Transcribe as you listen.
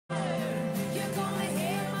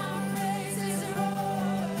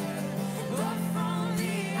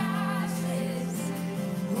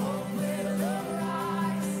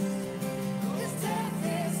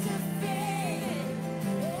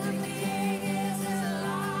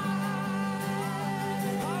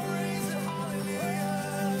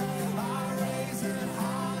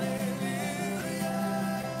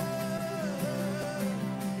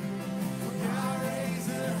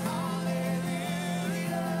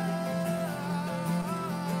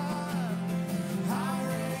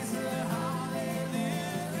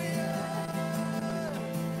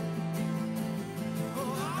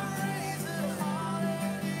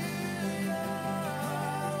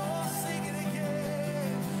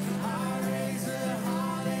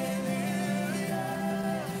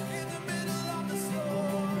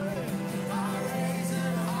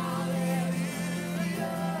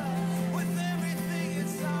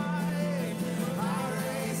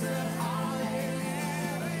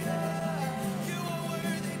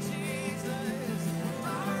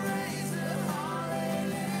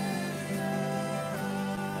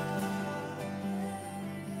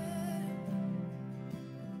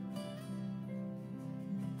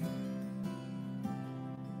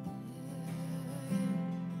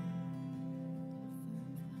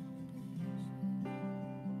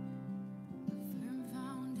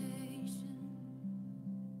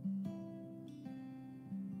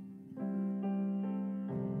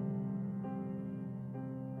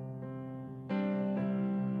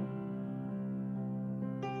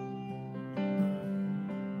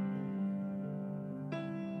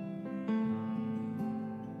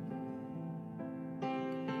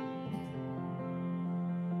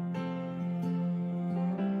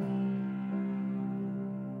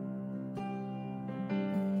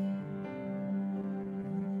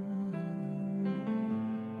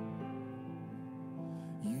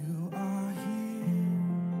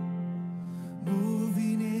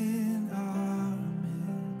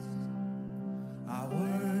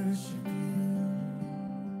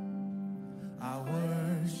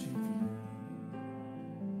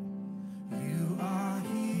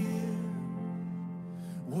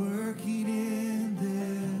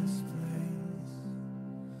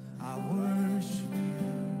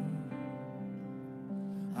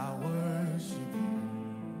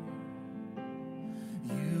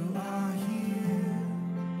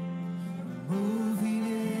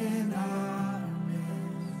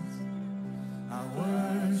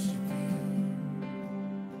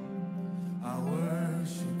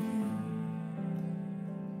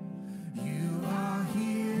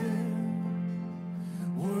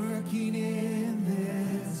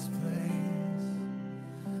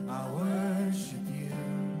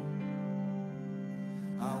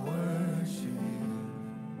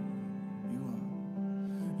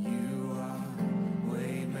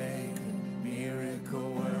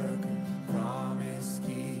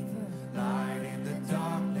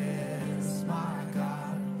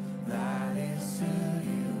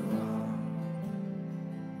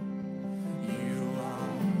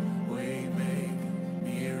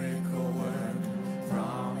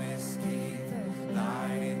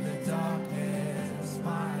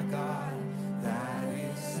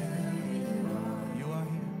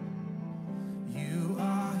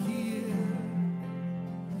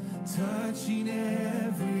touching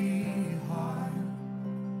every heart.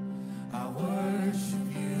 I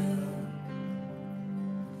worship you.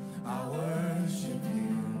 I worship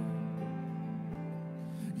you.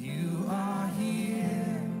 You are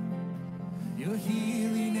here. You're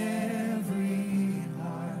healing every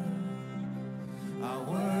heart. I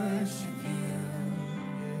worship you.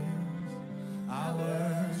 Yes. I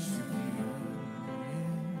worship you.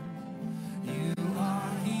 Yes. You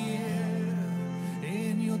are here,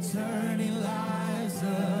 and you're turning lives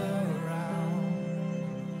around.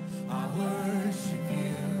 I worship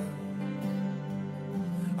you.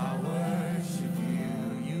 I worship you.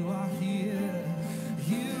 You are here.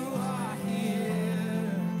 You are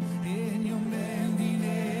here, and you're mending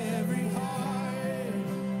every heart.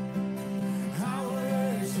 I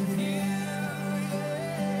worship you.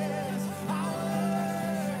 Yes, I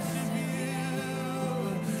worship you.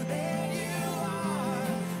 And you are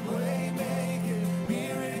waymaker,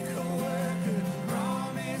 miracle worker,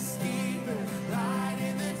 promise keeper, light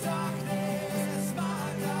in the darkness. My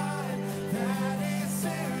God, that is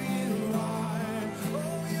who you are.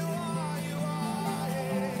 Oh, you are,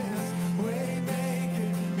 yes. Waymaker,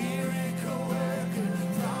 miracle worker,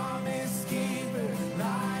 promise keeper,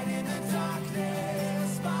 light in the darkness.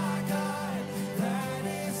 My God, that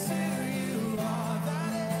is who you are.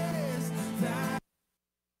 That.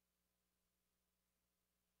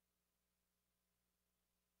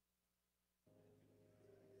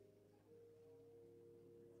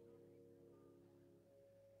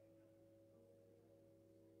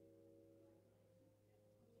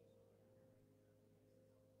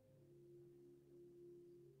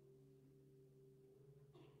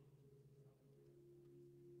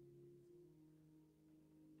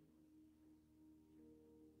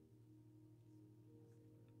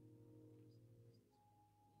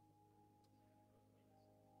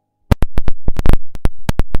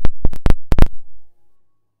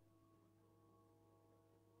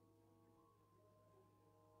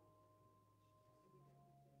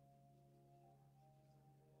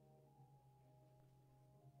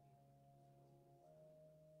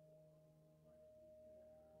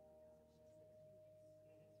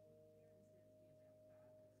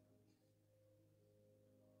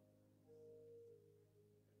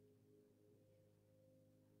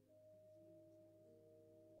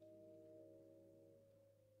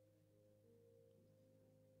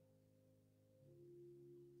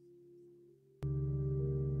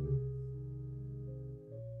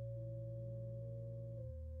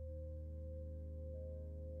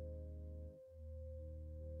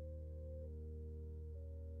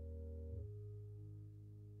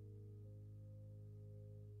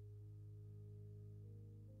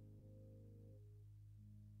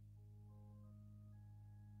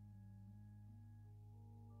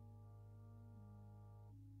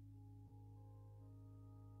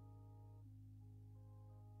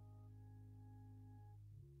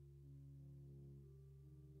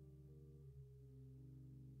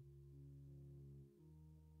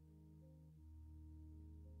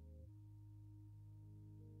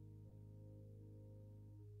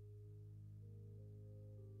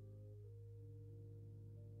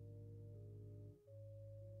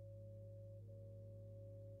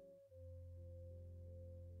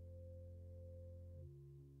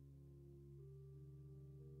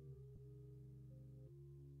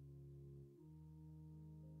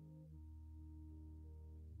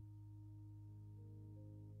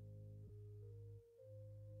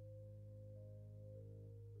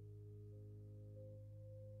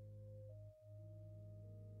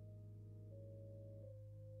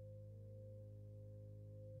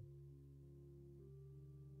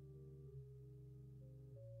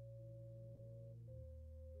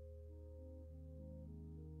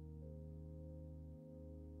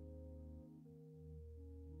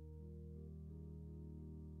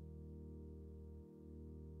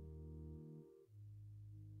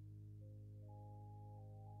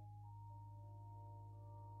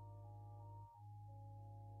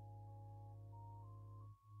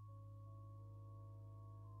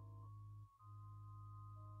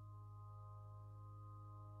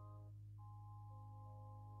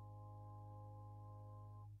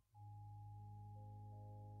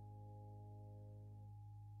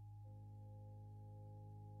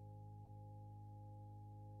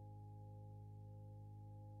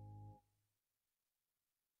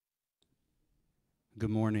 Good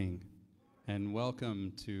morning, and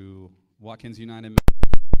welcome to Watkins United.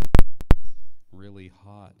 Really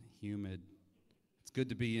hot, humid. It's good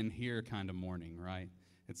to be in here kind of morning, right?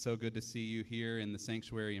 It's so good to see you here in the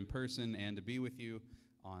sanctuary in person and to be with you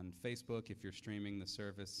on Facebook if you're streaming the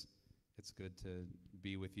service. It's good to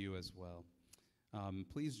be with you as well.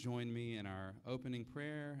 Please join me in our opening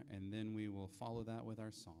prayer, and then we will follow that with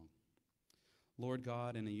our song. Lord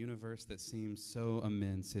God, in a universe that seems so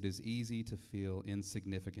immense, it is easy to feel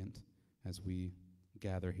insignificant as we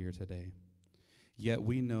gather here today. Yet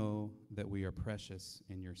we know that we are precious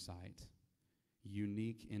in your sight,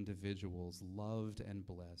 unique individuals, loved and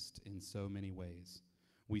blessed in so many ways.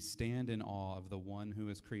 We stand in awe of the one who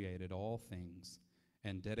has created all things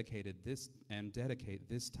and dedicate this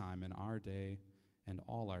time in our day and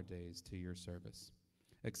all our days to your service.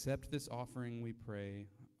 Accept this offering, we pray,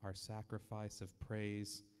 our sacrifice of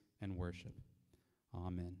praise and worship.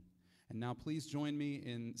 Amen. And now please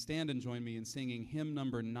stand and join me in singing hymn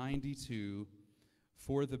number 92,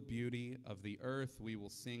 For the Beauty of the Earth. We will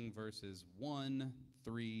sing verses 1,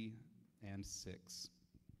 3, and 6.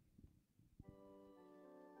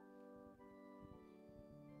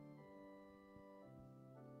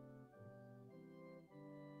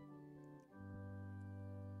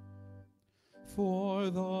 For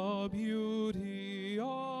the beauty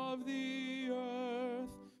of the earth,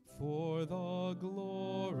 for the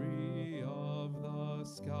glory of the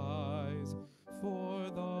skies, for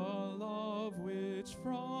the love which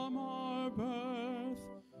from our birth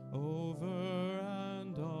over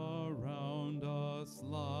and around us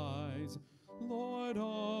lies. Lord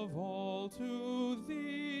of all, to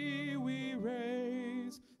thee we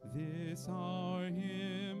raise this our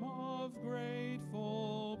hymn of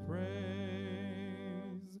grateful praise.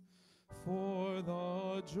 For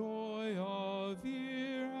the joy of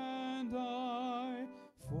ear and eye,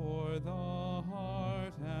 for the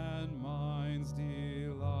heart and mind's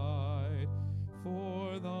delight,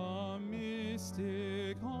 for the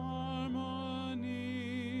mystic harmony,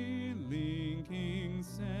 linking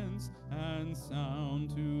sense and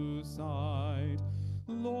sound to sight.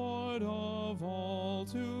 Lord of all,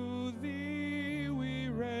 to thee we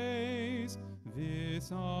raise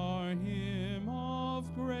this our hymn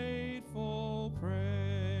of grateful praise.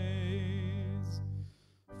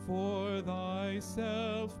 For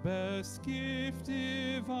thyself best gift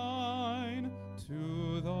divine,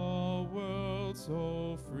 to the world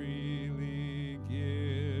so freely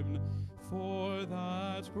given, for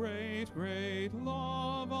that great, great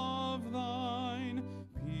love of thine,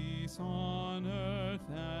 peace on earth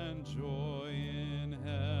and joy in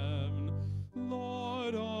heaven.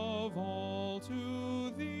 Lord of all,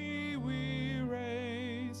 to thee we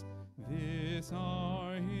raise this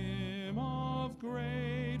our hymn of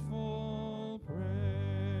grateful praise.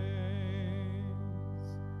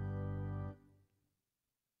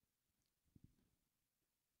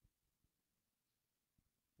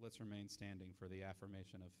 Let's remain standing for the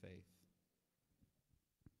affirmation of faith.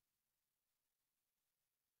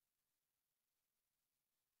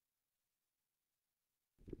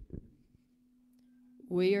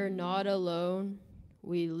 We are not alone.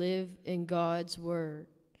 We live in God's word.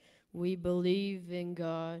 We believe in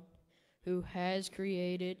God, who has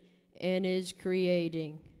created and is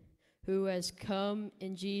creating, who has come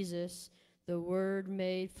in Jesus, the Word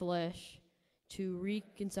made flesh, to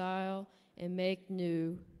reconcile and make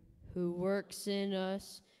new, who works in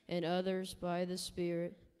us and others by the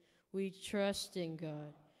Spirit. We trust in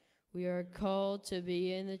God. We are called to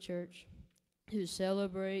be in the church, to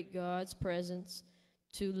celebrate God's presence,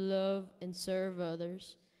 to love and serve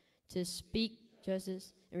others, to speak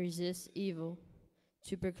justice and resist evil,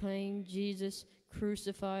 to proclaim Jesus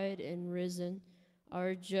crucified and risen,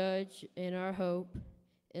 our judge and our hope,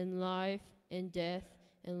 in life and death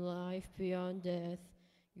and life beyond death.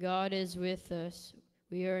 God is with us.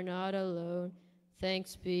 We are not alone.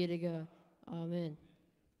 Thanks be to God. Amen.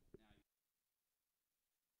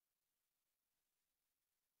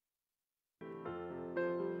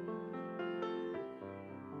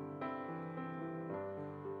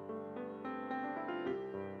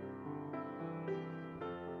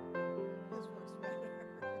 This works better.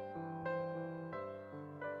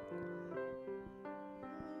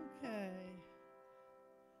 Okay.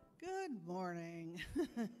 Good morning.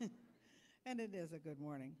 And it is a good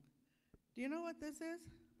morning. Do you know what this is?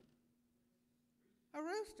 A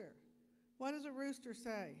rooster. What does a rooster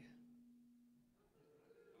say?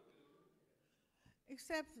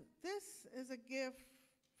 Except this is a gift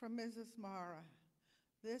from Mrs. Mara.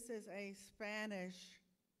 This is a Spanish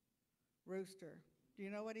rooster. Do you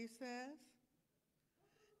know what he says?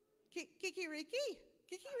 Kikiriki,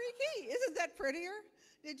 kikiriki. Isn't that prettier?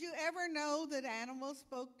 Did you ever know that animals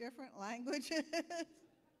spoke different languages?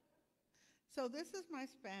 So this is my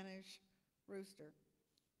Spanish rooster.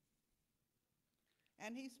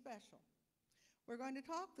 And he's special. We're going to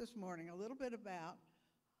talk this morning a little bit about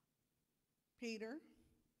Peter,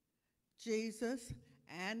 Jesus,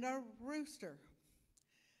 and a rooster.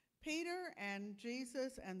 Peter and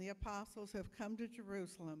Jesus and the apostles have come to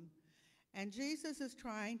Jerusalem, and Jesus is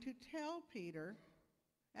trying to tell Peter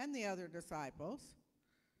and the other disciples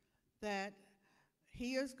that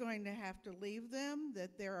he is going to have to leave them,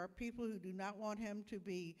 that there are people who do not want him to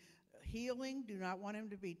be healing, do not want him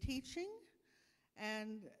to be teaching,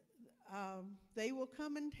 and they will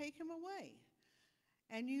come and take him away.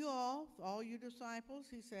 And you all you disciples,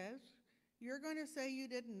 he says, you're going to say you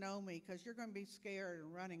didn't know me because you're going to be scared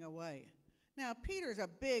and running away. Now, Peter's a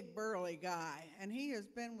big, burly guy, and he has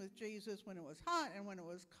been with Jesus when it was hot and when it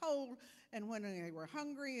was cold and when they were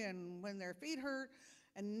hungry and when their feet hurt,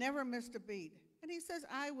 and never missed a beat. And he says,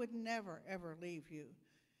 I would never, ever leave you.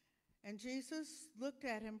 And Jesus looked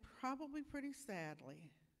at him probably pretty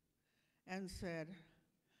sadly and said,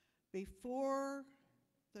 before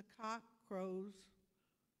the cock crows,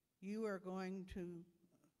 you are going to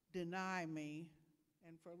deny me.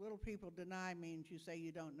 And for little people, deny means you say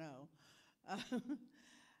you don't know.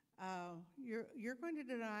 You're going to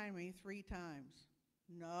deny me 3 times.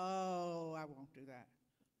 No, I won't do that.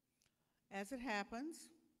 As it happens,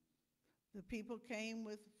 the people came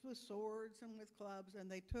with swords and with clubs, and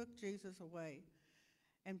they took Jesus away.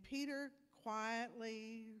 And Peter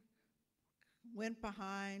quietly went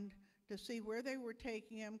behind to see where they were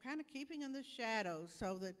taking him, kind of keeping in the shadows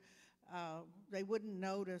so that they wouldn't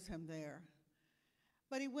notice him there.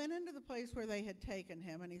 But he went into the place where they had taken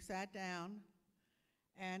him, and he sat down,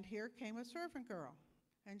 and here came a servant girl.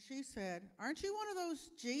 And she said, aren't you one of those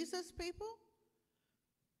Jesus people?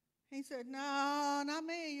 He said, no, not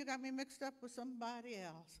me. You got me mixed up with somebody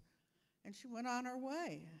else. And she went on her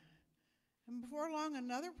way. And before long,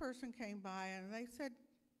 another person came by, and they said,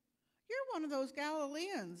 you're one of those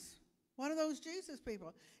Galileans, one of those Jesus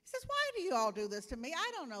people. He says, why do you all do this to me?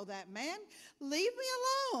 I don't know that man. Leave me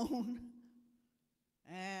alone.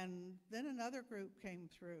 And then another group came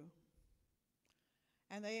through.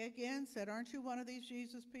 And they again said, aren't you one of these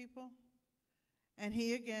Jesus people? And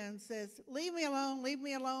he again says, leave me alone, leave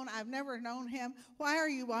me alone. I've never known him. Why are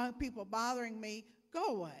you people bothering me?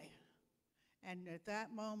 Go away. And at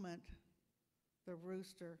that moment, the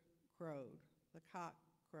rooster crowed, the cock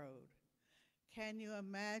crowed. Can you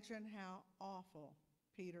imagine how awful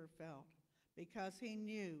Peter felt? Because he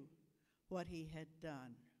knew what he had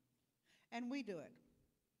done. And we do it.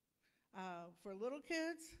 For little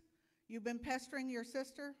kids, you've been pestering your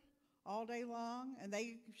sister all day long, and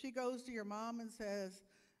she goes to your mom and says,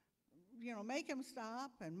 make him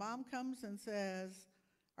stop, and mom comes and says,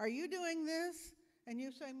 are you doing this? And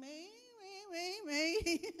you say, me,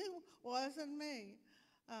 wasn't me.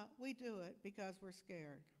 We do it because we're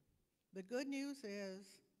scared. The good news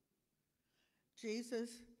is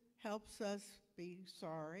Jesus helps us be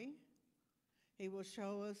sorry. He will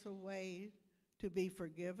show us a way to be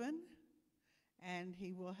forgiven, and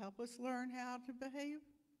he will help us learn how to behave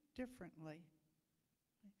differently.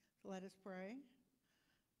 Let us pray.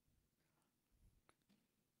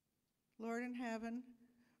 Lord in heaven,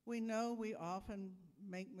 we know we often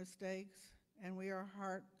make mistakes and we are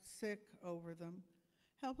heart sick over them.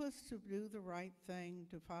 Help us to do the right thing,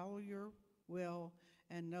 to follow your will,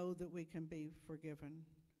 and know that we can be forgiven.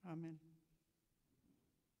 Amen.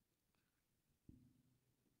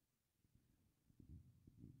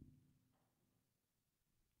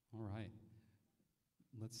 All right.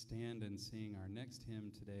 Let's stand and sing our next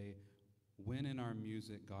hymn today. When in our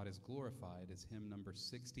music God is glorified is hymn number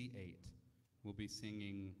 68. We'll be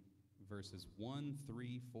singing verses 1,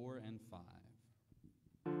 3, 4, and 5.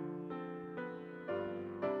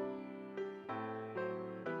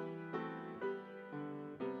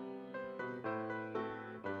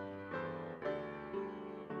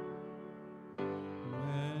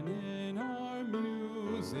 When in our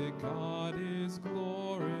music God is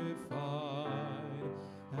glorified,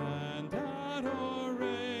 and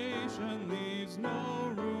adoration leaves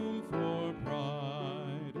no room for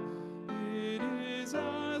pride, it is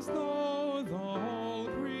as though the whole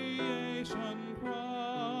creation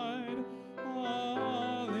cried,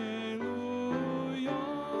 Alleluia.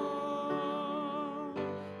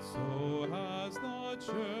 So has the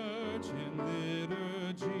church in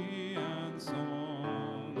liturgy and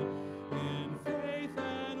song, in faith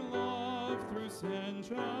and love through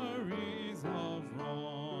centuries of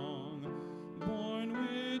wrong, borne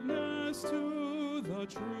witness to the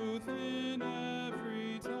truth in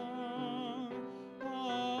every tongue.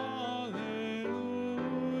 Alleluia.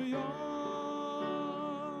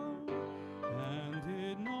 And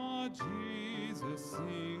did not Jesus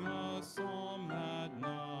sing a psalm that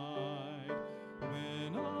night,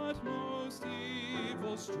 when utmost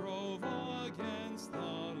evil strove against the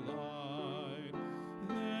light?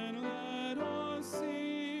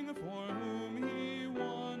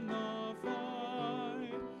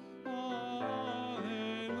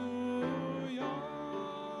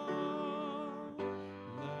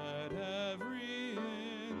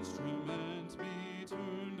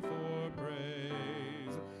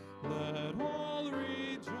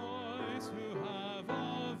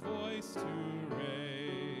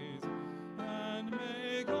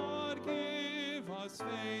 us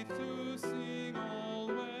faith to sing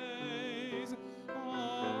always.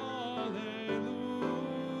 Hallelujah.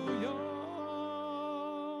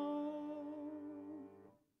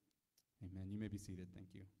 Amen. You may be seated. Thank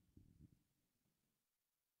you.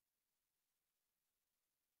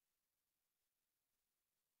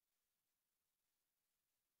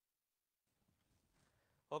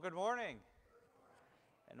 Well, good morning,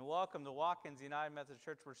 and welcome to Watkins United Methodist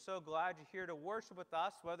Church. We're so glad you're here to worship with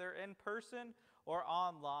us, whether in person or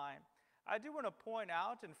online. I do want to point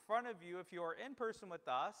out in front of you, if you are in person with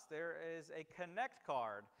us, there is a Connect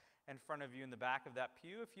card in front of you in the back of that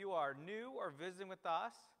pew. If you are new or visiting with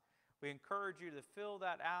us, we encourage you to fill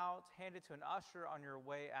that out, hand it to an usher on your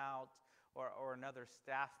way out, or another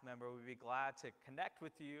staff member. We'd be glad to connect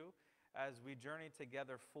with you as we journey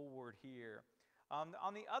together forward here.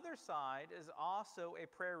 On the other side is also a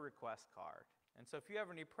prayer request card. And so if you have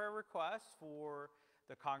any prayer requests for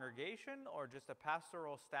the congregation or just a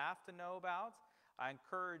pastoral staff to know about, I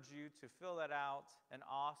encourage you to fill that out and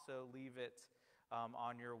also leave it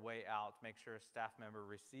on your way out. Make sure a staff member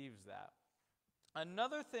receives that.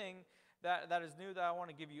 Another thing that is new that I want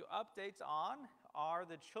to give you updates on are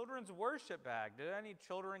the children's worship bag. Did any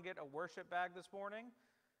children get a worship bag this morning?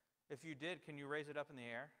 If you did, can you raise it up in the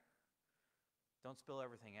air? Don't spill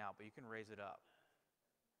everything out, but you can raise it up.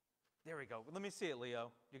 There we go. Let me see it,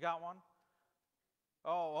 Leo. You got one?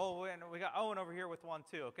 Oh, and we got Owen over here with one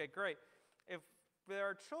too. Okay, great. If there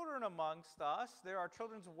are children amongst us, there are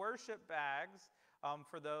children's worship bags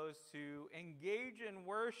for those to engage in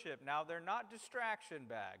worship. Now, they're not distraction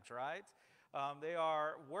bags, right? They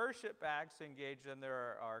are worship bags to engage in.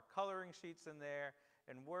 There are coloring sheets in there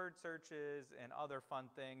and word searches and other fun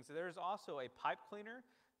things. There's also a pipe cleaner.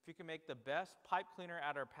 If you can make the best pipe cleaner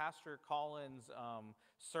at our Pastor Collin's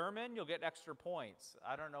sermon, you'll get extra points.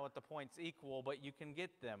 I don't know what the points equal, but you can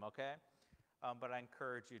get them, okay? But I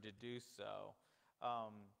encourage you to do so.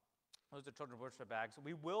 Those are children's worship bags.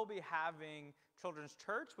 We will be having children's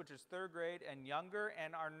church, which is 3rd grade and younger,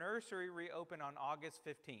 and our nursery reopen on August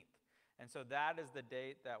 15th. And so that is the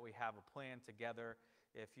date that we have a plan together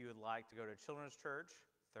if you would like to go to children's church,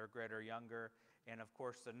 3rd grade or younger, and of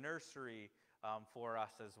course the nursery for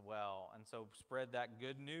us as well. And so spread that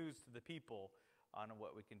good news to the people on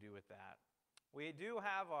what we can do with that. We do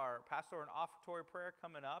have our pastoral and offertory prayer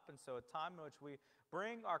coming up, and so a time in which we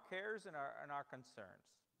bring our cares and our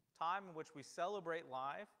concerns. Time in which we celebrate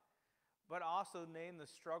life, but also name the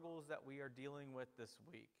struggles that we are dealing with this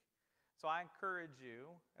week. So I encourage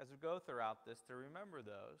you, as we go throughout this, to remember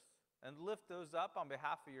those and lift those up on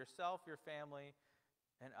behalf of yourself, your family,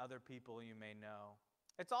 and other people you may know.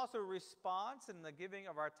 It's also a response in the giving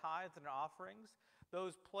of our tithes and offerings.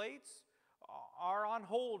 Those plates are on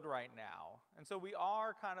hold right now. And so we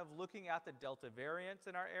are kind of looking at the Delta variants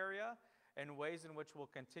in our area and ways in which we'll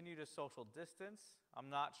continue to social distance. I'm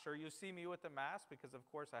not sure you'll see me with a mask because, of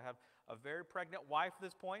course, I have a very pregnant wife at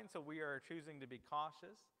this point, so we are choosing to be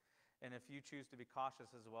cautious. And if you choose to be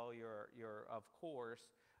cautious as well, you're of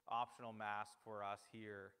course, optional mask for us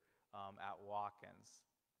here at Watkins.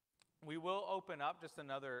 We will open up, just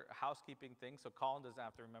another housekeeping thing, so Collin doesn't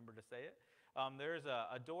have to remember to say it. There's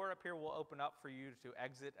a door up here we'll open up for you to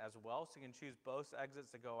exit as well, so you can choose both exits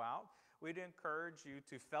to go out. We'd encourage you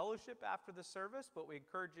to fellowship after the service, but we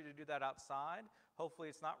encourage you to do that outside. Hopefully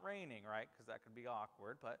it's not raining, right, because that could be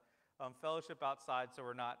awkward, but fellowship outside so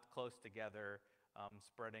we're not close together,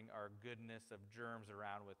 spreading our goodness of germs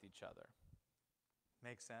around with each other.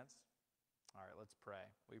 Make sense? All right, let's pray.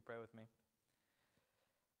 Will you pray with me?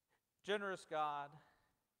 Generous God,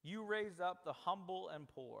 you raise up the humble and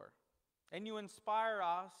poor, and you inspire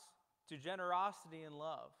us to generosity and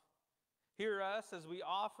love. Hear us as we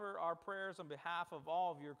offer our prayers on behalf of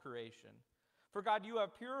all of your creation. For God, you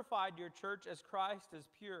have purified your church as Christ is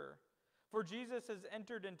pure. For Jesus has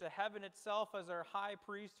entered into heaven itself as our high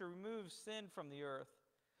priest to remove sin from the earth.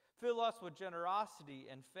 Fill us with generosity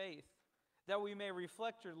and faith, that we may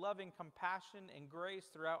reflect your loving compassion and grace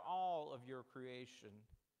throughout all of your creation.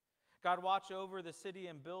 God, watch over the city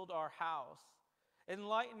and build our house.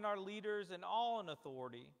 Enlighten our leaders and all in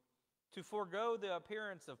authority to forego the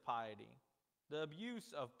appearance of piety, the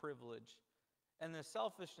abuse of privilege, and the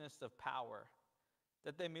selfishness of power,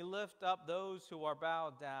 that they may lift up those who are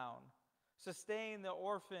bowed down, sustain the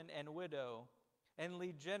orphan and widow, and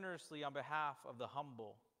lead generously on behalf of the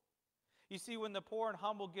humble. You see, when the poor and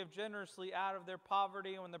humble give generously out of their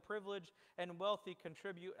poverty, and when the privileged and wealthy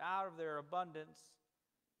contribute out of their abundance,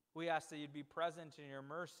 we ask that you'd be present in your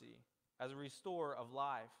mercy as a restorer of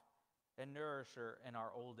life and nourisher in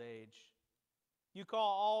our old age. You call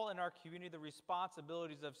all in our community the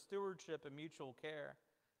responsibilities of stewardship and mutual care.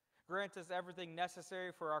 Grant us everything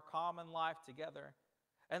necessary for our common life together,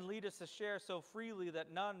 and lead us to share so freely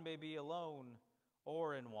that none may be alone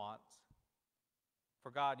or in want.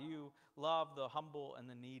 For God, you love the humble and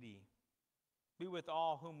the needy. Be with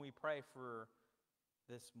all whom we pray for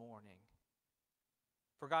this morning.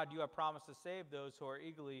 For God, you have promised to save those who are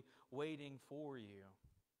eagerly waiting for you.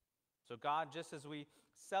 So God, just as we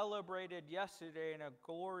celebrated yesterday in a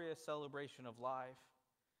glorious celebration of life,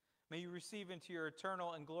 may you receive into your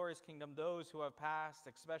eternal and glorious kingdom those who have passed,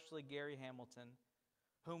 especially Gary Hamilton,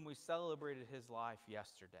 whom we celebrated his life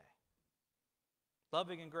yesterday.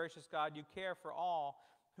 Loving and gracious God, you care for all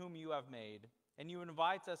whom you have made, and you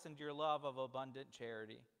invite us into your love of abundant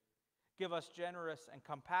charity. Give us generous and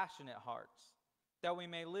compassionate hearts, that we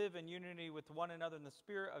may live in unity with one another in the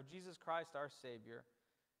Spirit of Jesus Christ our Savior,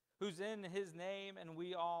 who's in his name, and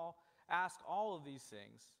we all ask all of these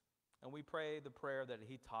things. And we pray the prayer that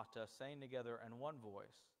he taught us, saying together in one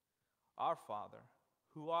voice, Our Father,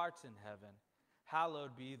 who art in heaven,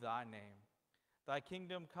 hallowed be thy name. Thy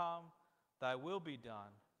kingdom come, thy will be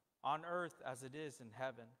done, on earth as it is in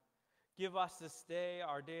heaven. Give us this day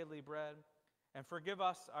our daily bread, and forgive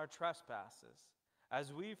us our trespasses,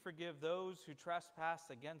 as we forgive those who trespass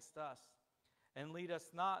against us. And lead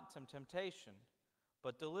us not to temptation,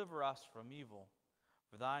 but deliver us from evil.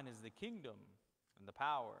 For thine is the kingdom, and the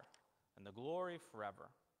power, and the glory forever.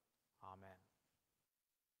 Amen.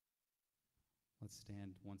 Let's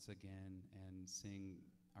stand once again and sing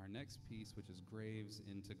our next piece, which is Graves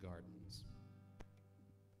into Gardens.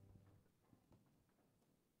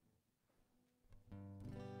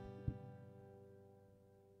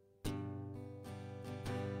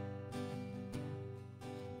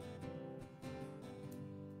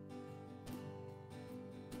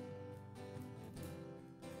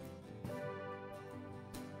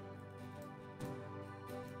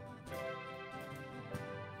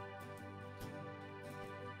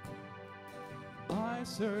 I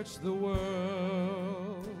searched the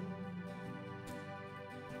world,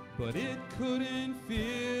 but it couldn't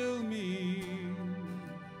fill me.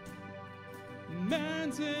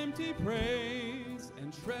 Man's empty praise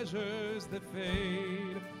and treasures that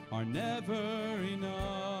fade are never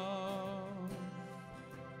enough.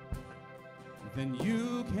 Then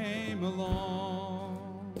you came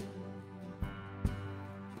along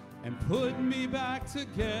and put me back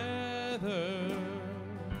together.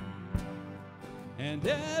 And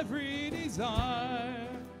every desire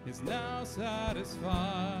is now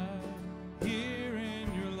satisfied here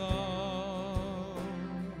in your love.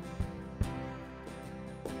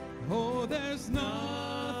 Oh, there's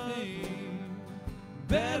nothing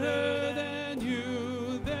better than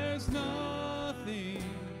you. There's nothing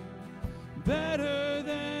better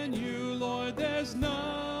than you, Lord. There's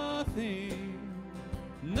nothing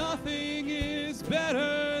is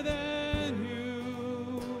better than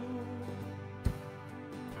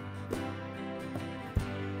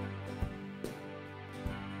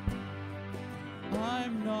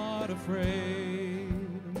I'm not afraid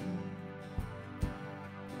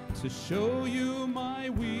to show you my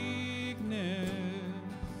weakness,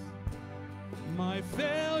 my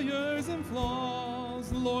failures and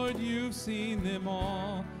flaws. Lord, you've seen them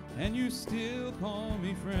all, and you still call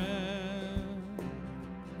me friend.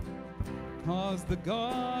 'Cause the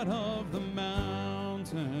God of the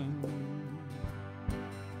mountain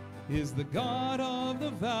is the God of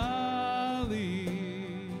the valley.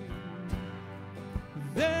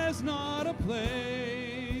 There's not a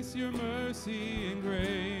place your mercy and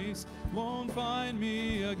grace won't find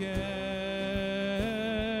me again.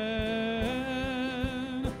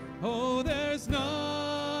 Oh, there's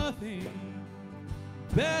nothing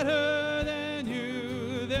better than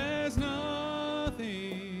you. There's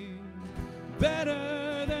nothing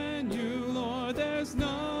better than you, Lord. There's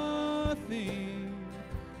nothing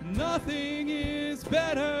is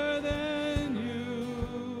better than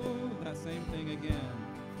you. That same thing again.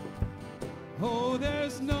 Oh,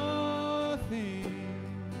 there's nothing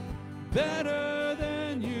better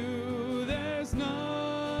than you. There's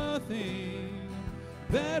nothing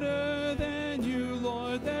better than you,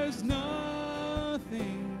 Lord. There's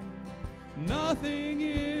nothing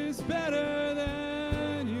is better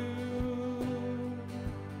than you.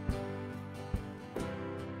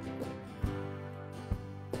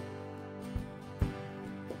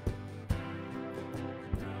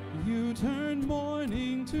 You turn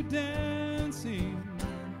mourning to dancing.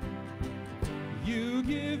 You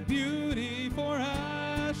give beauty for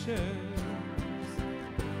ashes.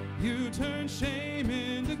 You turn shame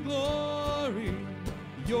into glory.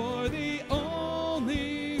 You're the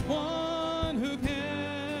only one who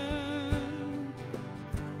can.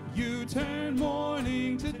 You turn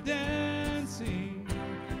mourning to dancing.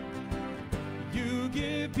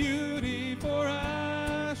 trade beauty for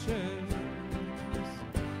ashes.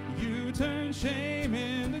 You turn shame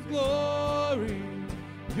into glory.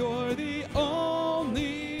 You're the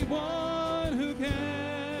only one who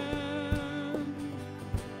can.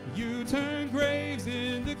 You turn graves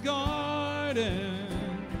into gardens.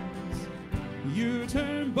 You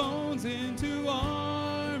turn bones into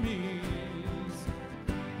armies.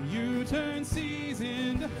 You turn seas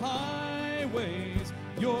into highways.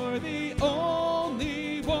 You're the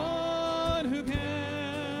only one who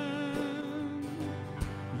can.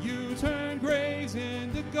 You turn graves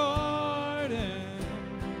into gardens.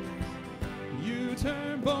 You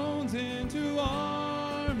turn bones into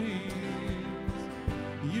armies.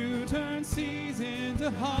 You turn seas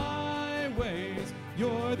into highways.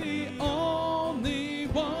 You're the only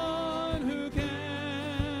one who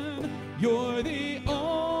can. You're the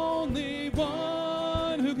only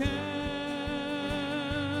one who can.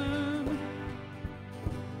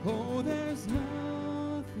 Oh, there's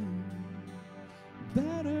nothing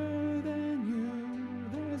better than you.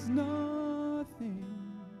 There's nothing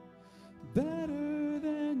better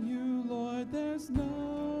than you, Lord. There's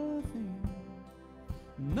nothing.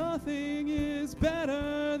 Nothing is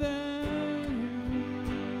better than you.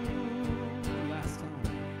 Last time.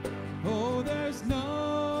 Oh, there's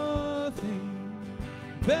nothing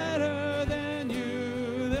better than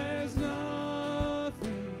you. There's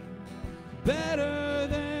nothing better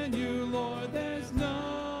than you, Lord. There's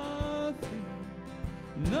nothing.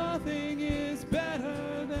 Nothing is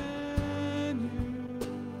better than you.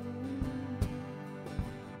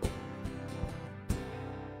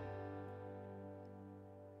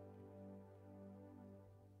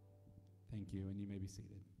 Thank you, and you may be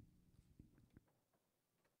seated.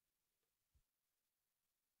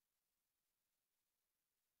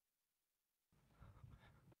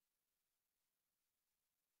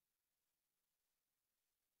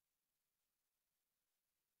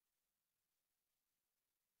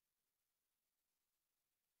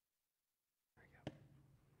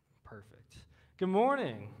 Perfect. Good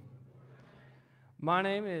morning. My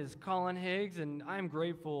name is Collin Higgs, and I'm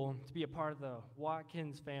grateful to be a part of the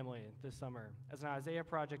Watkins family this summer as an Isaiah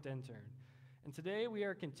Project intern. And today we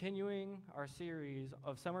are continuing our series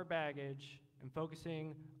of summer baggage and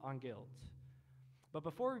focusing on guilt. But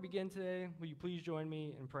before we begin today, will you please join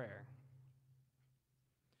me in prayer?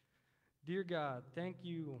 Dear God, thank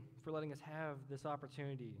you for letting us have this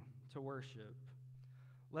opportunity to worship.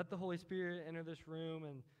 Let the Holy Spirit enter this room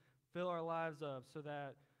and fill our lives up so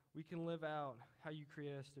that we can live out how you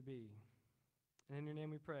create us to be. And in your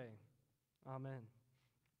name we pray. Amen.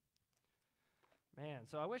 Man,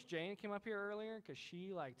 so I wish Jane came up here earlier because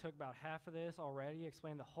she took about half of this already,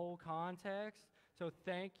 explained the whole context. So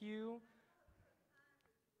thank you.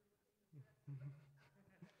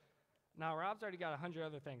 Now, Rob's already got 100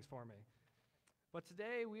 other things for me. But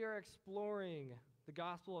today we are exploring the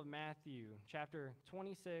Gospel of Matthew, chapter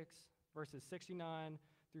 26, verses 69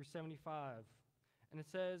 through 75. And it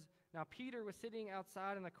says, "Now Peter was sitting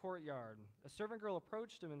outside in the courtyard. A servant girl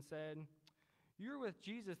approached him and said, 'You're with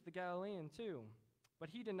Jesus the Galilean too.' But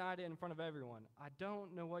he denied it in front of everyone. 'I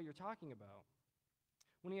don't know what you're talking about.'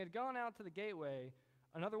 When he had gone out to the gateway,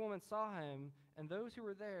 another woman saw him, and those who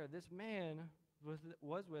were there, 'This man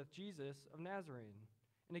was with Jesus of Nazarene.'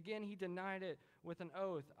 And again he denied it with an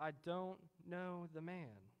oath, 'I don't know the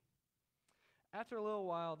man.' After a little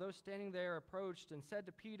while, those standing there approached and said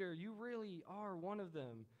to Peter, 'You really are one of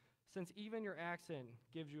them, since even your accent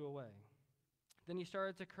gives you away.' Then he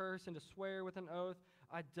started to curse and to swear with an oath,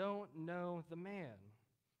 'I don't know the man.'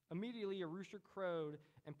 Immediately a rooster crowed,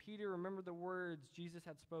 and Peter remembered the words Jesus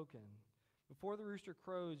had spoken. 'Before the rooster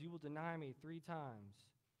crows, you will deny me 3 times.'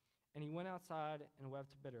 And he went outside and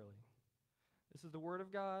wept bitterly." This is the word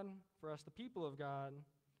of God for us, the people of God.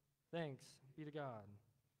 Thanks be to God.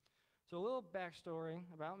 So a little backstory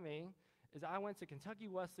about me is I went to Kentucky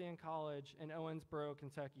Wesleyan College in Owensboro,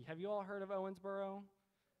 Kentucky. Have you all heard of Owensboro?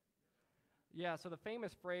 Yeah, so the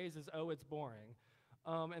famous phrase is, "Oh, it's boring."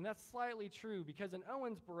 And that's slightly true because in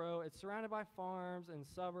Owensboro, it's surrounded by farms and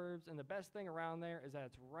suburbs, and the best thing around there is that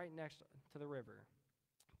it's right next to the river.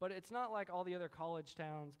 But it's not like all the other college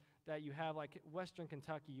towns that you have, like Western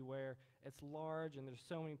Kentucky, where it's large and there's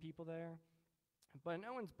so many people there. But in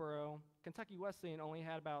Owensboro, Kentucky Wesleyan only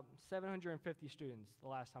had about 750 students the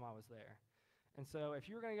last time I was there. And so if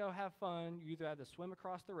you were going to go have fun, you either had to swim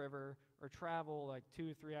across the river or travel 2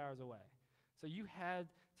 to 3 hours away. So you had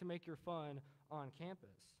to make your fun on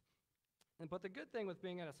campus. But the good thing with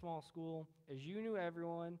being at a small school is you knew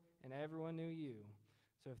everyone and everyone knew you.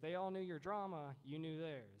 So if they all knew your drama, you knew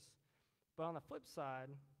theirs. But on the flip side,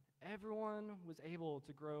 everyone was able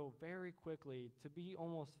to grow very quickly to be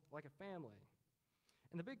almost like a family.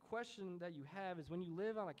 And the big question that you have is, when you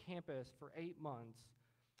live on a campus for 8 months,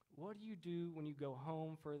 what do you do when you go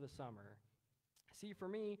home for the summer? See, for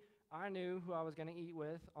me, I knew who I was going to eat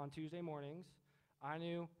with on Tuesday mornings. I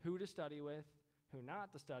knew who to study with, who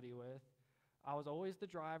not to study with. I was always the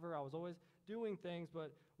driver. I was always doing things.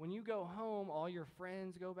 But when you go home, all your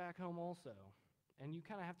friends go back home also. And you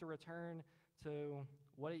kind of have to return to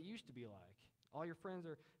what it used to be like. All your friends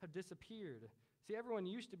have disappeared. See, everyone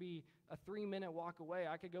used to be a 3-minute walk away.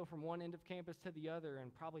 I could go from one end of campus to the other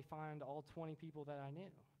and probably find all 20 people that I knew.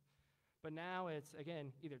 But now it's,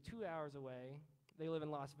 again, either 2 hours away, they live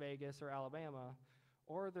in Las Vegas or Alabama,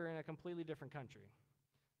 or they're in a completely different country.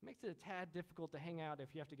 It makes it a tad difficult to hang out if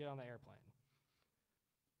you have to get on the airplane.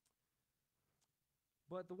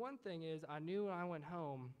 But the one thing is, I knew when I went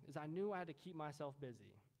home, is I knew I had to keep myself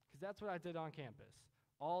busy, because that's what I did on campus.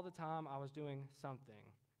 All the time I was doing something.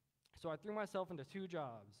 So I threw myself into 2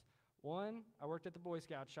 jobs. One, I worked at the Boy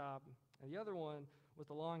Scout shop, and the other one was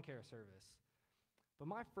the lawn care service. But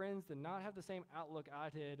my friends did not have the same outlook I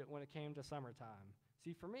did when it came to summertime.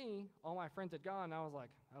 See, for me, all my friends had gone, and I was like,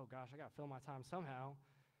 oh gosh, I got to fill my time somehow.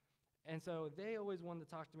 And so they always wanted to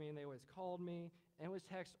talk to me, and they always called me, and it was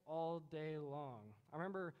text all day long. I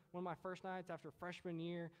remember one of my first nights after freshman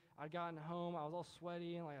year, I'd gotten home, I was all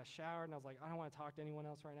sweaty, and I showered, and I was like, I don't want to talk to anyone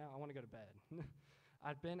else right now, I want to go to bed.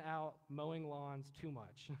 I'd been out mowing lawns too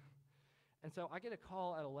much. And so I get a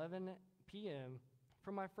call at 11 p.m.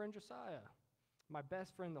 from my friend Josiah, my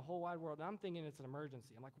best friend in the whole wide world. And I'm thinking it's an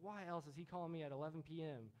emergency. I'm like, why else is he calling me at 11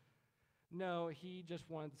 p.m.? No, he just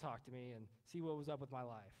wanted to talk to me and see what was up with my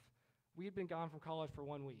life. We had been gone from college for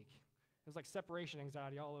 1 week. It was like separation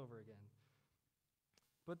anxiety all over again.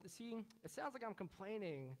 But see, it sounds like I'm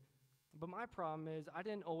complaining, but my problem is I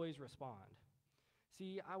didn't always respond.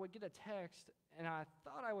 See, I would get a text, and I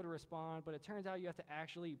thought I would respond, but it turns out you have to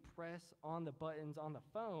actually press on the buttons on the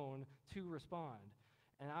phone to respond,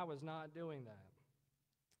 and I was not doing that.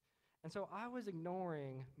 And so I was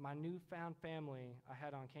ignoring my newfound family I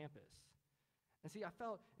had on campus. And see, I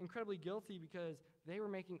felt incredibly guilty because they were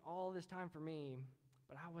making all this time for me,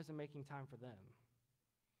 but I wasn't making time for them.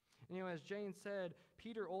 And, as Jane said,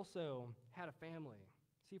 Peter also had a family.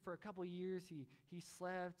 See, for a couple years, he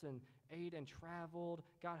slept and ate and traveled,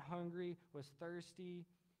 got hungry, was thirsty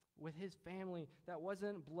with his family that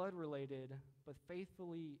wasn't blood-related, but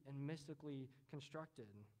faithfully and mystically constructed.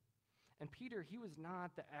 And Peter, he was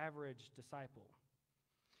not the average disciple.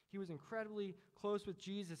 He was incredibly close with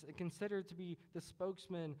Jesus and considered to be the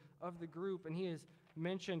spokesman of the group, and he is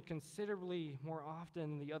mentioned considerably more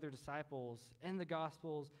often than the other disciples in the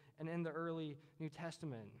Gospels and in the early New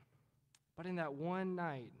Testament. But in that one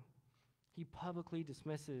night, he publicly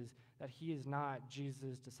dismisses that he is not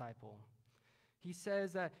Jesus' disciple. He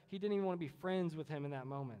says that he didn't even want to be friends with him in that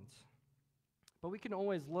moment. But we can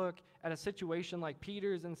always look at a situation like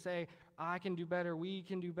Peter's and say, I can do better, we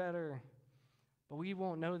can do better. But we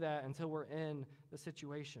won't know that until we're in the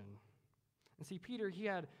situation. And see, Peter, he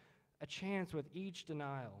had a chance with each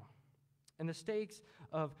denial. And the stakes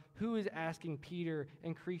of who is asking Peter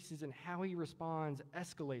increases, and how he responds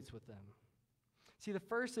escalates with them. See, the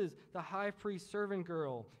first is the high priest servant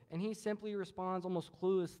girl, and he simply responds almost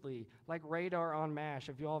cluelessly, like Radar on MASH,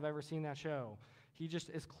 if you all have ever seen that show. He just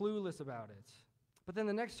is clueless about it. But then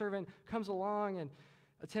the next servant comes along and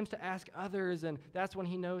attempts to ask others, and that's when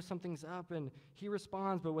he knows something's up, and he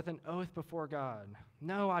responds, but with an oath before God.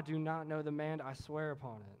 No, I do not know the man, I swear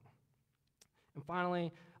upon it. And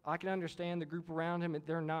finally, I can understand the group around him,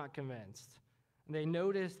 they're not convinced. And they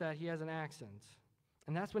notice that he has an accent.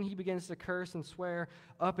 And that's when he begins to curse and swear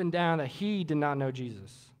up and down that he did not know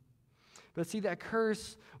Jesus. But see, that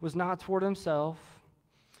curse was not toward himself.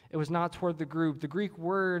 It was not toward the group. The Greek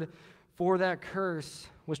word for that curse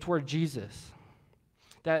was toward Jesus.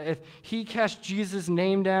 That if he casts Jesus'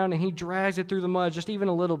 name down and he drags it through the mud just even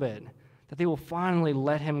a little bit, that they will finally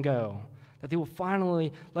let him go. That they will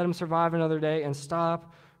finally let him survive another day and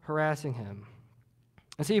stop harassing him.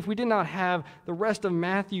 And see, if we did not have the rest of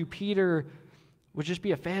Matthew, Peter would just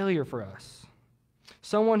be a failure for us.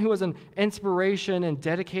 Someone who was an inspiration and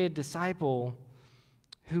dedicated disciple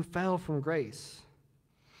who fell from grace.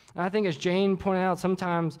 And I think, as Jane pointed out,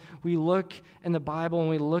 sometimes we look in the Bible and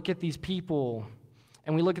we look at these people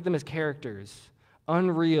and we look at them as characters,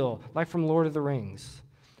 unreal, like from Lord of the Rings.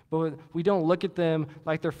 But we don't look at them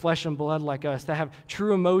like they're flesh and blood like us, that have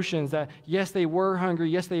true emotions, that yes, they were hungry,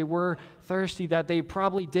 yes, they were thirsty, that they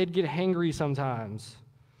probably did get hangry sometimes.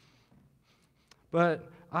 But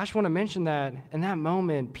I just want to mention that in that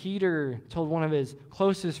moment, Peter told one of his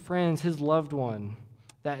closest friends, his loved one,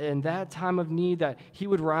 that in that time of need that he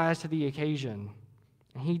would rise to the occasion.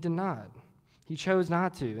 And he did not. He chose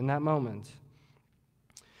not to in that moment.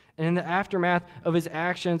 And in the aftermath of his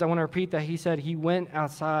actions, I want to repeat that he said he went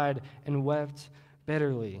outside and wept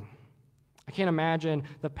bitterly. I can't imagine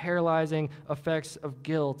the paralyzing effects of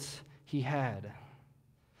guilt he had.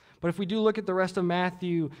 But if we do look at the rest of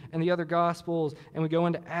Matthew and the other Gospels and we go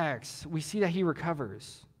into Acts, we see that he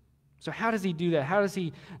recovers. So how does he do that? How does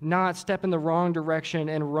he not step in the wrong direction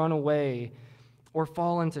and run away or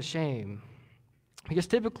fall into shame? Because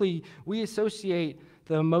typically we associate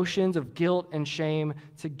the emotions of guilt and shame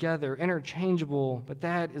together, interchangeable, but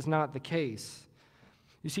that is not the case.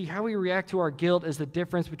 You see, how we react to our guilt is the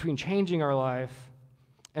difference between changing our life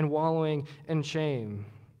and wallowing in shame.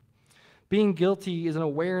 Being guilty is an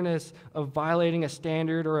awareness of violating a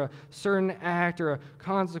standard or a certain act or a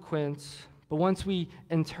consequence, but once we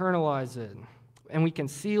internalize it and we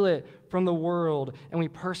conceal it from the world and we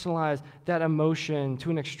personalize that emotion to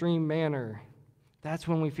an extreme manner, that's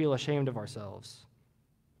when we feel ashamed of ourselves.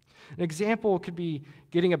 An example could be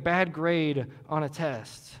getting a bad grade on a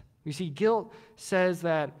test. You see, guilt says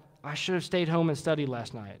that I should have stayed home and studied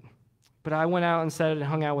last night, but I went out instead and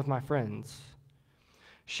hung out with my friends.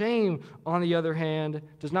 Shame, on the other hand,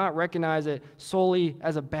 does not recognize it solely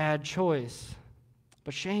as a bad choice,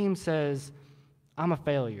 but shame says, I'm a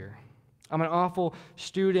failure. I'm an awful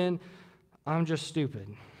student. I'm just stupid.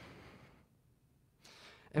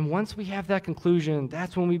 And once we have that conclusion,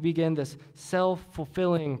 that's when we begin this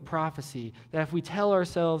self-fulfilling prophecy that if we tell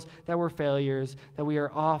ourselves that we're failures, that we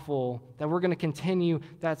are awful, that we're going to continue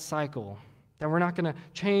that cycle, that we're not going to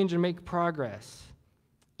change and make progress.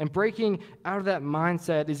 And breaking out of that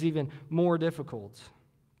mindset is even more difficult.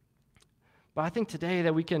 But I think today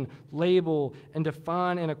that we can label and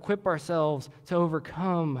define and equip ourselves to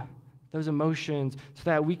overcome those emotions so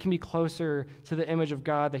that we can be closer to the image of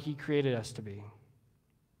God that He created us to be.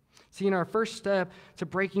 See, in our first step to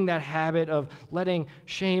breaking that habit of letting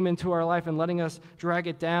shame into our life and letting us drag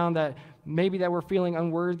it down, that maybe that we're feeling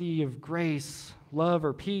unworthy of grace, love,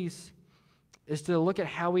 or peace, is to look at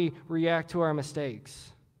how we react to our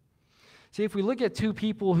mistakes. See, if we look at two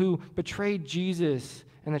people who betrayed Jesus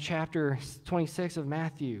in the chapter 26 of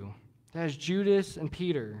Matthew, that is Judas and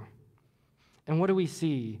Peter. And what do we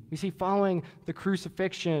see? We see following the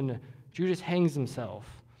crucifixion, Judas hangs himself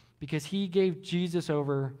because he gave Jesus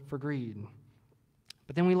over for greed.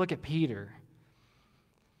 But then we look at Peter.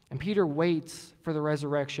 And Peter waits for the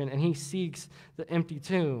resurrection, and he seeks the empty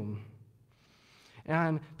tomb.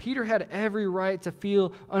 And Peter had every right to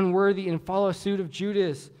feel unworthy and follow suit of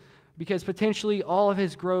Judas, because potentially all of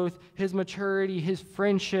his growth, his maturity, his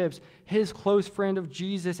friendships, his close friend of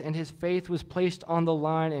Jesus, and his faith was placed on the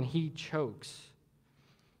line, and he chokes.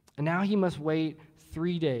 And now he must wait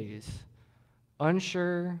 3 days,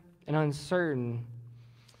 unsure and uncertain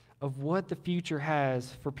of what the future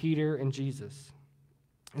has for Peter and Jesus.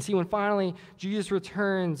 And see, when finally Jesus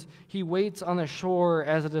returns, he waits on the shore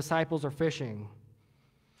as the disciples are fishing.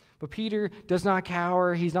 But Peter does not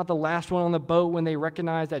cower. He's not the last one on the boat when they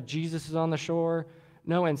recognize that Jesus is on the shore.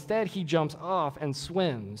 No, instead he jumps off and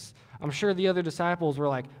swims. I'm sure the other disciples were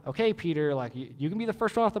like, okay, Peter, like you can be the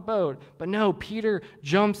first one off the boat. But no, Peter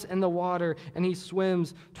jumps in the water and he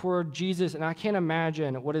swims toward Jesus. And I can't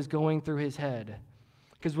imagine what is going through his head.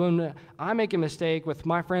 Because when I make a mistake with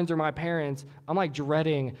my friends or my parents, I'm like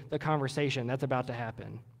dreading the conversation that's about to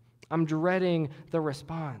happen. I'm dreading the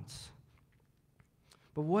response.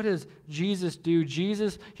 But what does Jesus do?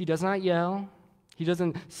 Jesus, he does not yell. He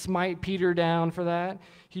doesn't smite Peter down for that.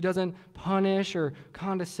 He doesn't punish or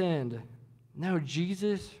condescend. No,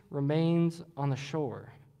 Jesus remains on the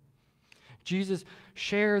shore. Jesus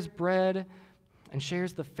shares bread and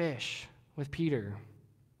shares the fish with Peter.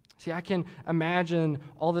 See, I can imagine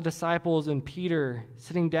all the disciples and Peter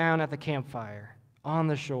sitting down at the campfire on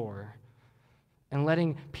the shore and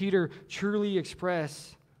letting Peter truly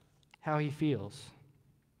express how he feels.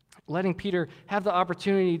 Letting Peter have the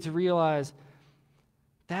opportunity to realize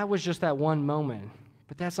that was just that one moment,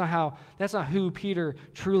 but that's not who Peter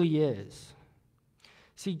truly is.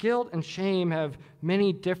 See, guilt and shame have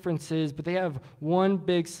many differences, but they have one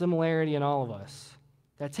big similarity in all of us.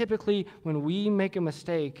 That typically when we make a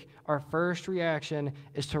mistake, our first reaction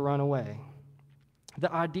is to run away.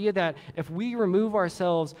 The idea that if we remove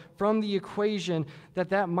ourselves from the equation,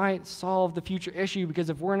 that might solve the future issue, because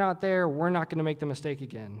if we're not there, we're not going to make the mistake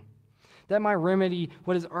again. That might remedy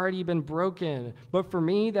what has already been broken. But for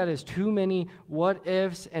me, that is too many what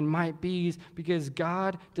ifs and might be's, because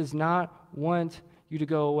God does not want you to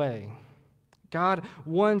go away. God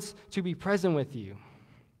wants to be present with you.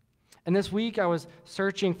 And this week I was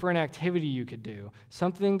searching for an activity you could do,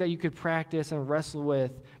 something that you could practice and wrestle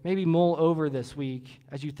with, maybe mull over this week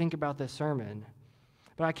as you think about this sermon.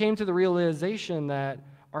 But I came to the realization that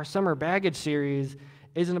our summer baggage series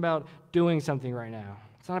isn't about doing something right now.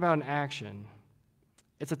 It's not about an action.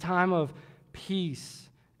 It's a time of peace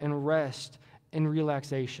and rest and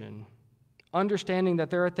relaxation, understanding that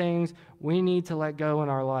there are things we need to let go in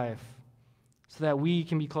our life so that we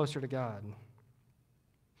can be closer to God.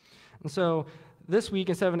 And so this week,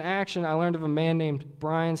 instead of an action, I learned of a man named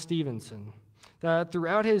Brian Stevenson, that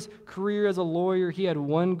throughout his career as a lawyer, he had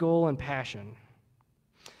one goal and passion,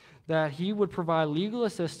 that he would provide legal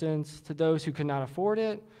assistance to those who could not afford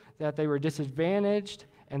it, that they were disadvantaged,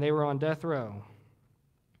 and they were on death row.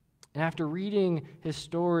 And after reading his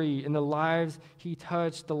story and the lives he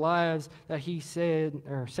touched, the lives that he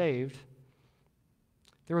saved,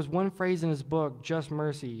 there was one phrase in his book, Just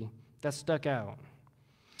Mercy, that stuck out.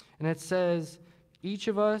 And it says, each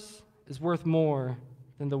of us is worth more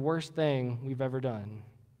than the worst thing we've ever done.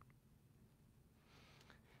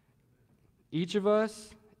 Each of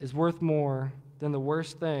us is worth more than the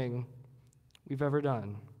worst thing we've ever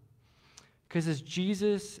done. Because as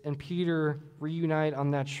Jesus and Peter reunite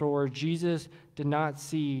on that shore, Jesus did not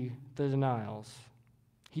see the denials.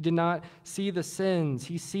 He did not see the sins.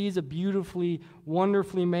 He sees a beautifully,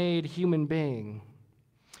 wonderfully made human being.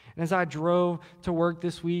 And as I drove to work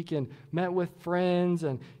this week and met with friends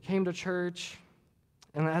and came to church,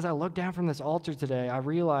 and as I looked down from this altar today, I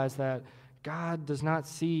realized that God does not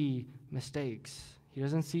see mistakes. He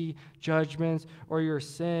doesn't see judgments or your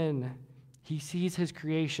sin. He sees his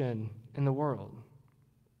creation in the world.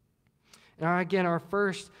 And again, our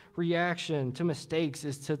first reaction to mistakes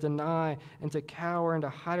is to deny and to cower and to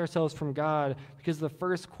hide ourselves from God, because the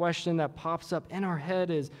first question that pops up in our head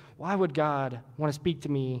is, why would God want to speak to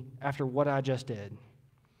me after what I just did?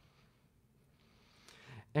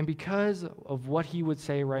 And because of what he would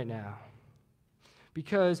say right now,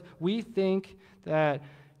 because we think that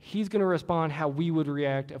he's going to respond how we would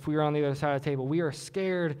react if we were on the other side of the table, we are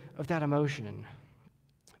scared of that emotion.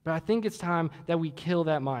 But I think it's time that we kill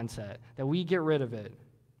that mindset, that we get rid of it.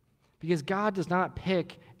 Because God does not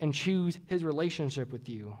pick and choose his relationship with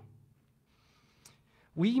you.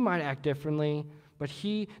 We might act differently, but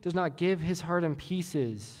he does not give his heart in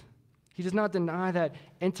pieces. He does not deny that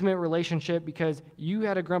intimate relationship because you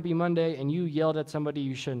had a grumpy Monday and you yelled at somebody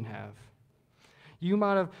you shouldn't have. You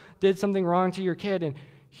might have did something wrong to your kid and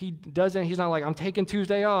he's not like, I'm taking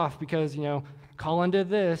Tuesday off because, Collin did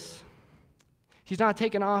this. He's not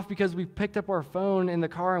taken off because we picked up our phone in the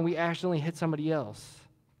car and we accidentally hit somebody else.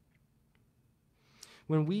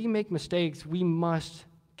 When we make mistakes, we must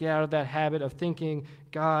get out of that habit of thinking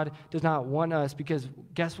God does not want us, because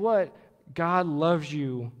guess what? God loves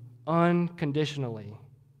you unconditionally.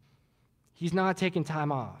 He's not taking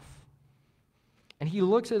time off. And he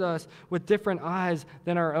looks at us with different eyes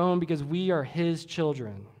than our own because we are his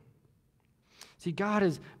children. See, God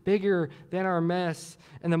is bigger than our mess.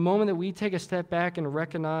 And the moment that we take a step back and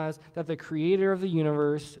recognize that the creator of the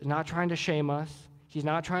universe is not trying to shame us, he's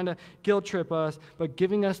not trying to guilt trip us, but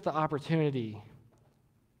giving us the opportunity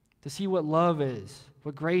to see what love is,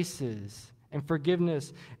 what grace is, and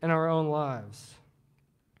forgiveness in our own lives.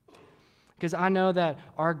 Because I know that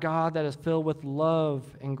our God that is filled with love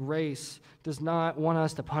and grace does not want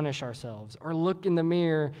us to punish ourselves or look in the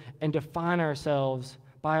mirror and define ourselves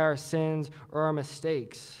by our sins or our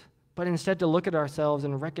mistakes, but instead to look at ourselves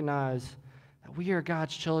and recognize that we are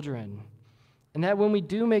God's children. And that when we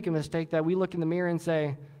do make a mistake, that we look in the mirror and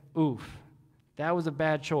say, oof, that was a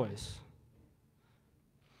bad choice.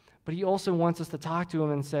 But he also wants us to talk to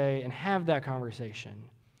him and say, and have that conversation.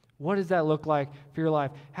 What does that look like for your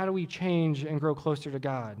life? How do we change and grow closer to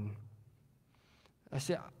God? I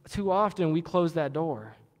say, too often we close that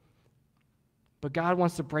door. But God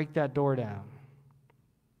wants to break that door down.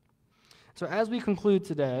 So as we conclude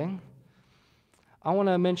today, I want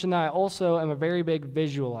to mention that I also am a very big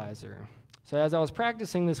visualizer. So as I was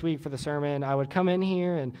practicing this week for the sermon, I would come in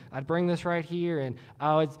here and I'd bring this right here and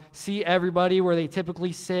I would see everybody where they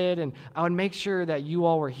typically sit, and I would make sure that you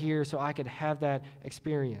all were here so I could have that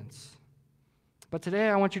experience. But today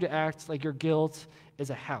I want you to act like your guilt is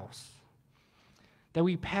a house. That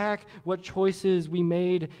we pack what choices we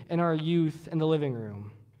made in our youth in the living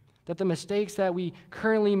room. That the mistakes that we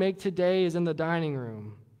currently make today is in the dining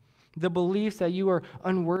room. The beliefs that you are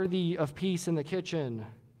unworthy of peace in the kitchen.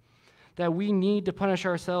 That we need to punish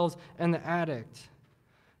ourselves in the attic.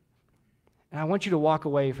 And I want you to walk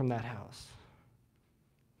away from that house.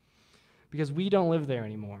 Because we don't live there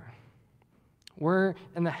anymore. We're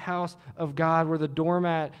in the house of God, where the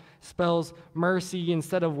doormat spells mercy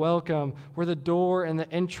instead of welcome, where the door and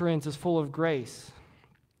the entrance is full of grace.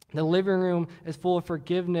 The living room is full of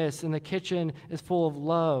forgiveness, and the kitchen is full of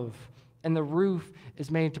love, and the roof is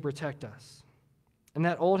made to protect us. And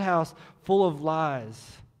that old house full of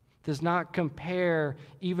lies does not compare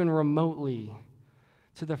even remotely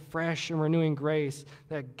to the fresh and renewing grace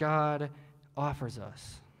that God offers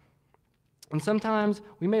us. And sometimes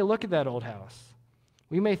we may look at that old house.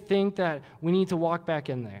 We may think that we need to walk back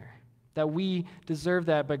in there, that we deserve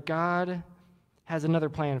that, but God has another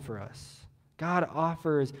plan for us. God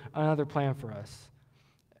offers another plan for us.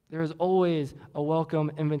 There is always a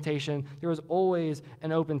welcome invitation. There is always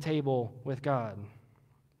an open table with God.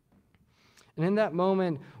 And in that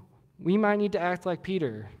moment, we might need to act like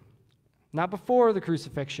Peter, not before the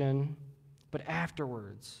crucifixion, but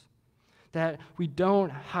afterwards. That we don't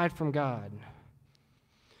hide from God.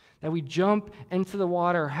 That we jump into the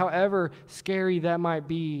water, however scary that might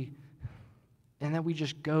be, and that we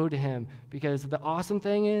just go to him. Because the awesome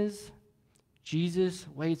thing is, Jesus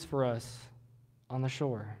waits for us on the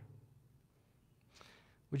shore.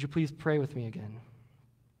 Would you please pray with me again?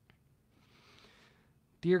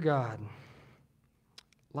 Dear God,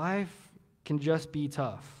 life can just be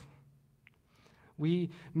tough.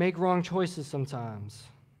 We make wrong choices sometimes.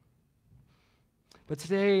 But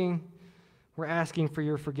today, we're asking for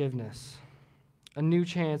your forgiveness, a new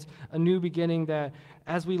chance, a new beginning, that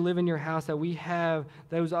as we live in your house, that we have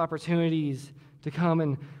those opportunities to come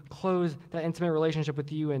and close that intimate relationship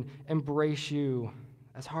with you and embrace you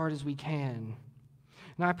as hard as we can.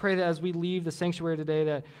 And I pray that as we leave the sanctuary today,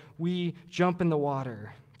 that we jump in the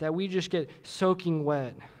water, that we just get soaking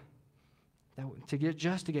wet, to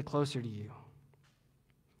get closer to you.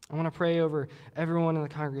 I want to pray over everyone in the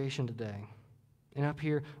congregation today, and up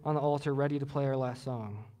here on the altar, ready to play our last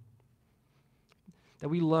song. That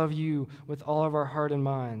we love you with all of our heart and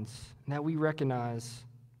minds, and that we recognize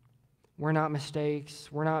we're not mistakes,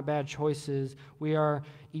 we're not bad choices, we are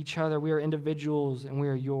each other, we are individuals, and we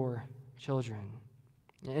are your children.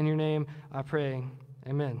 In your name, I pray,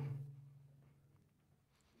 amen.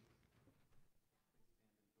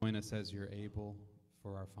 Join us as you're able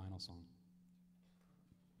for our final song.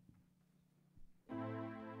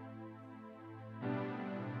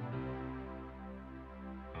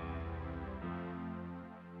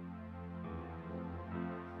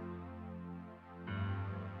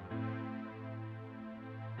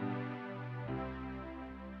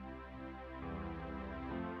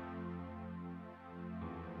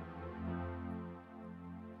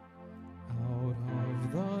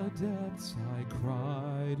 Depths I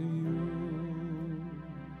cry to you,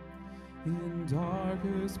 in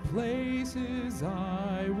darkest places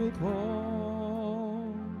I will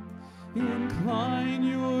call. Incline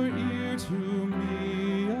your ear to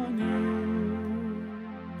me anew,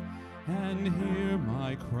 and hear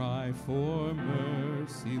my cry for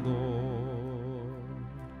mercy, Lord.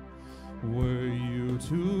 Were you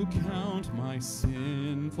to count my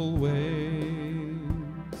sinful ways,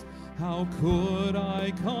 how could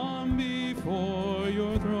I come before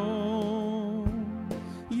your throne?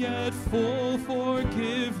 Yet full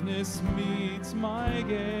forgiveness meets my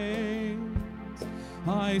gaze.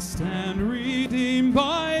 I stand redeemed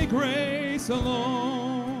by grace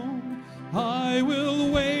alone. I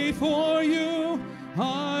will wait for you.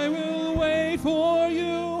 I will wait for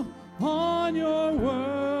you on your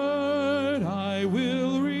word. I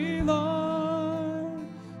will rely.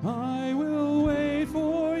 I will wait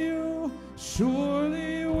for you.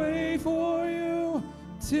 Surely wait for you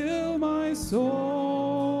till my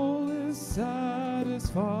soul is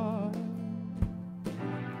satisfied.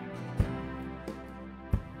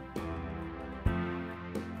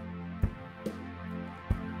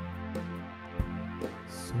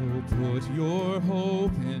 So put your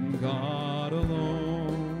hope in God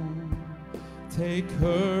alone. Take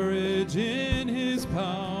courage in his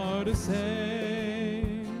power to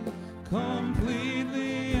save,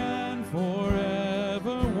 completely and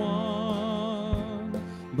forever one,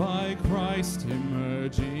 by Christ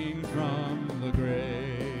emerging from the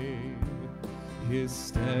grave. His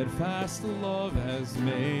steadfast love has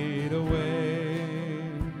made a way,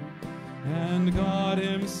 and God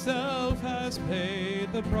himself has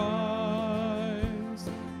paid the price,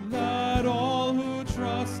 that all who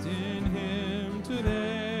trust in him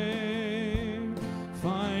today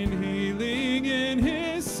find healing in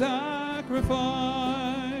his sacrifice.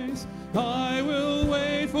 I will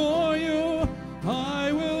wait for you.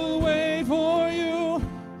 I will wait for you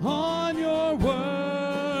on your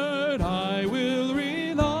word. I will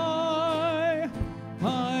rely.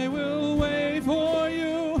 I will wait for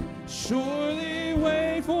you. Surely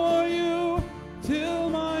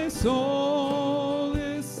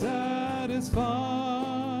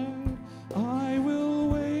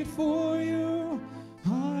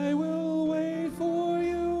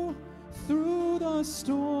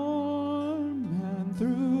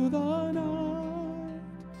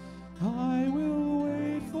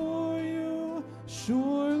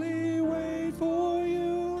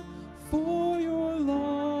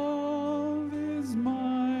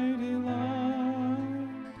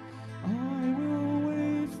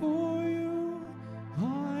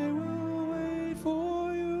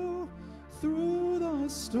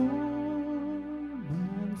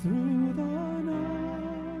through the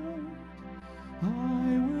night. I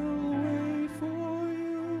will wait for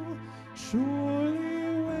you,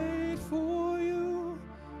 surely wait for you,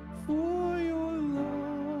 for your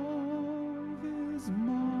love is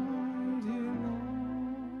my delight.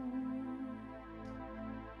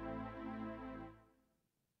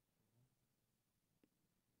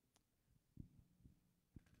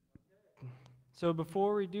 So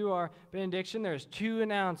before we do our benediction, there's two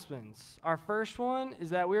announcements. Our first one is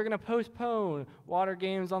that we're going to postpone water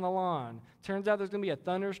games on the lawn. Turns out there's going to be a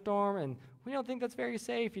thunderstorm, and we don't think that's very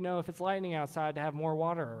safe, if it's lightning outside, to have more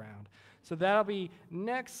water around. So that'll be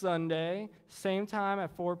next Sunday, same time at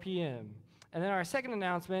 4 p.m. And then our second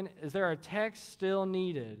announcement is there are texts still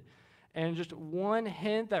needed. And just one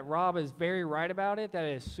hint that Rob is very right about it, that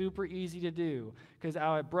is super easy to do. Because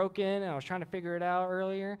I broke in and I was trying to figure it out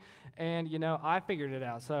earlier, and, I figured it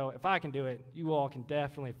out. So if I can do it, you all can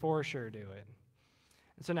definitely, for sure, do it.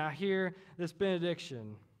 And so now hear this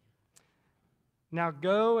benediction. Now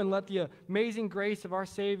go and let the amazing grace of our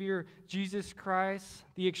Savior, Jesus Christ,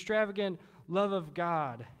 the extravagant love of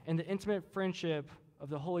God, and the intimate friendship of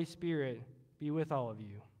the Holy Spirit be with all of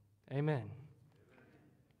you. Amen.